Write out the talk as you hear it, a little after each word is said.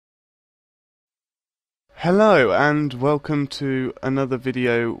Hello and welcome to another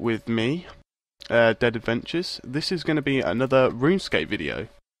video with me, Dead Adventures. This is going to be another Runescape video.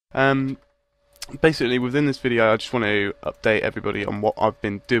 Basically within this video I just want to update everybody on what I've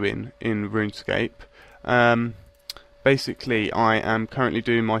been doing in Runescape. Basically I am currently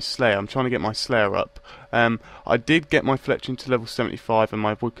doing my Slayer. I'm trying to get my Slayer up. I did get my Fletching to level 75 and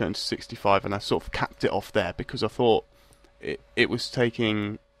my Woodcutting to 65, and I sort of capped it off there because I thought it was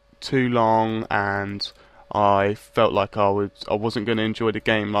taking too long and I felt like I wasn't going to enjoy the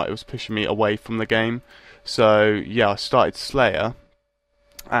game, like it was pushing me away from the game. So yeah, I started Slayer,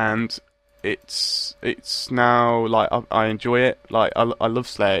 and it's now like I enjoy it. Like I love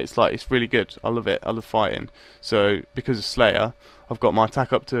Slayer. It's really good. I love it. I love fighting. So because of Slayer, I've got my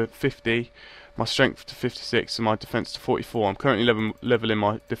attack up to 50, my strength to 56, and my defense to 44. I'm currently leveling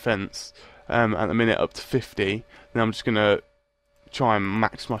my defense at the minute up to 50. Then I'm just gonna try and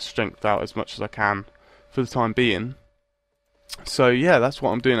max my strength out as much as I can for the time being. So yeah, that's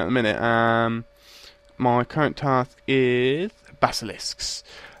what I'm doing at the minute. My current task is basilisks,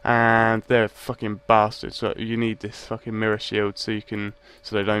 and they're fucking bastards. So you need this fucking mirror shield so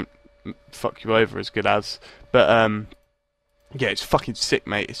they don't fuck you over as good as. But yeah, it's fucking sick,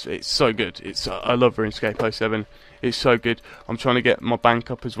 mate. It's so good. I love RuneScape 07. It's so good. I'm trying to get my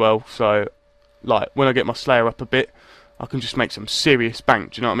bank up as well. So like when I get my Slayer up a bit, I can just make some serious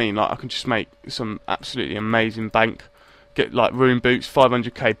bank. Do you know what I mean? Like I can just make some absolutely amazing bank. Get like rune boots,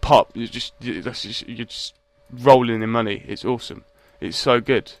 500k pop. You're just rolling in money. It's awesome. It's so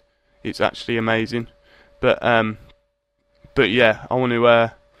good. It's actually amazing. But yeah, I want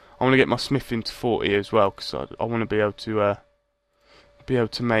to get my smithing to 40 as well, because I want to be able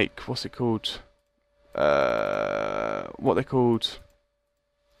to make, what's it called? What they're called?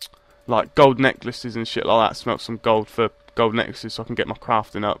 Like gold necklaces and shit like that. Smelt some gold for gold necklaces so I can get my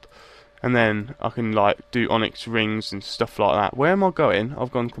crafting up, and then I can like do onyx rings and stuff like that. Where am I going?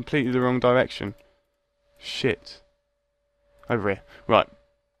 I've gone completely the wrong direction. Shit. Over here. Right.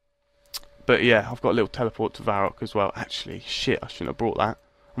 But yeah, I've got a little teleport to Varrock as well. Actually, shit, I shouldn't have brought that.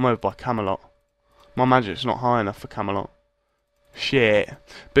 I'm over by Camelot. My magic's not high enough for Camelot. Shit.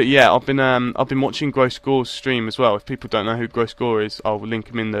 But yeah, I've been watching Gross Gore's stream as well. If people don't know who Gross Gore is, I'll link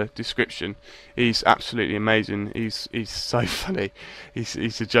him in the description. He's absolutely amazing. He's so funny.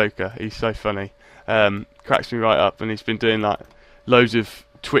 He's a joker. He's so funny. Cracks me right up, and he's been doing like loads of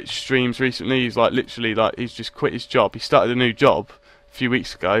Twitch streams recently. He's like literally like he's just quit his job. He started a new job a few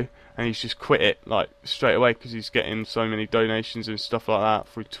weeks ago, and he's just quit it like straight away because he's getting so many donations and stuff like that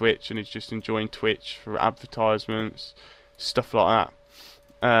through Twitch, and he's just enjoying Twitch for advertisements, stuff like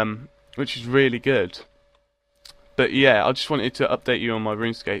that, which is really good. But yeah, I just wanted to update you on my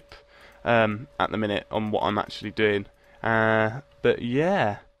RuneScape at the minute on what I'm actually doing. But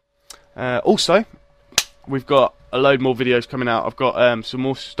yeah, also we've got a load more videos coming out. I've got some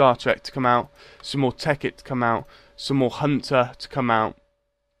more Star Trek to come out, some more Tekkit to come out, some more Hunter to come out.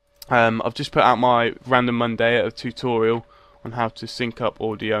 I've just put out my Random Monday, a tutorial on how to sync up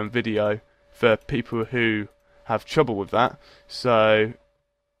audio and video for people who have trouble with that. So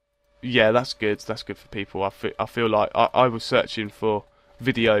yeah, that's good. That's good for people. I feel like I was searching for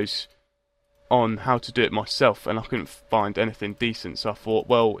videos on how to do it myself, and I couldn't find anything decent. So I thought,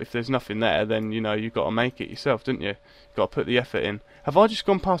 well, if there's nothing there, then you know you've got to make it yourself, didn't you? You've got to put the effort in. Have I just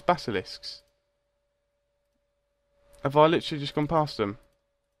gone past basilisks? Have I literally just gone past them?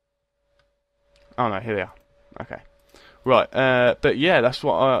 Oh no, here they are. Okay. Right, but yeah, that's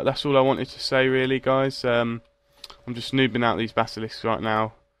all I wanted to say really, guys. I'm just noobing out these basilisks right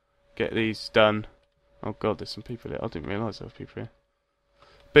now. Get these done. Oh god, there's some people here. I didn't realise there were people here.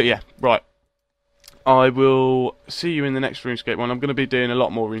 But yeah, right. I will see you in the next RuneScape one. I'm going to be doing a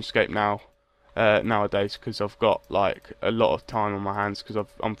lot more RuneScape now, nowadays, because I've got like a lot of time on my hands because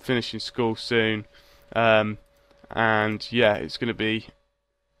I'm finishing school soon, and yeah, it's going to be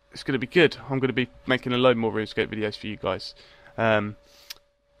good. I'm going to be making a load more RuneScape videos for you guys,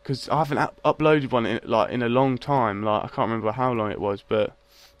 because I haven't uploaded one in a long time. Like I can't remember how long it was, but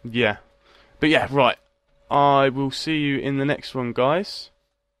yeah, right. I will see you in the next one, guys.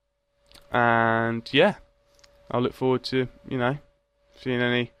 And yeah, I look forward to seeing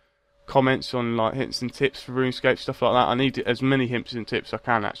any comments on like hints and tips for RuneScape, stuff like that. I need as many hints and tips as I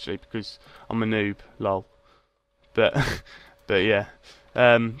can actually because I'm a noob, lol. But yeah.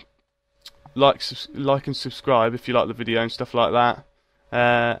 Like and subscribe if you like the video and stuff like that.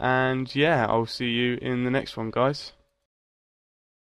 And yeah, I'll see you in the next one, guys.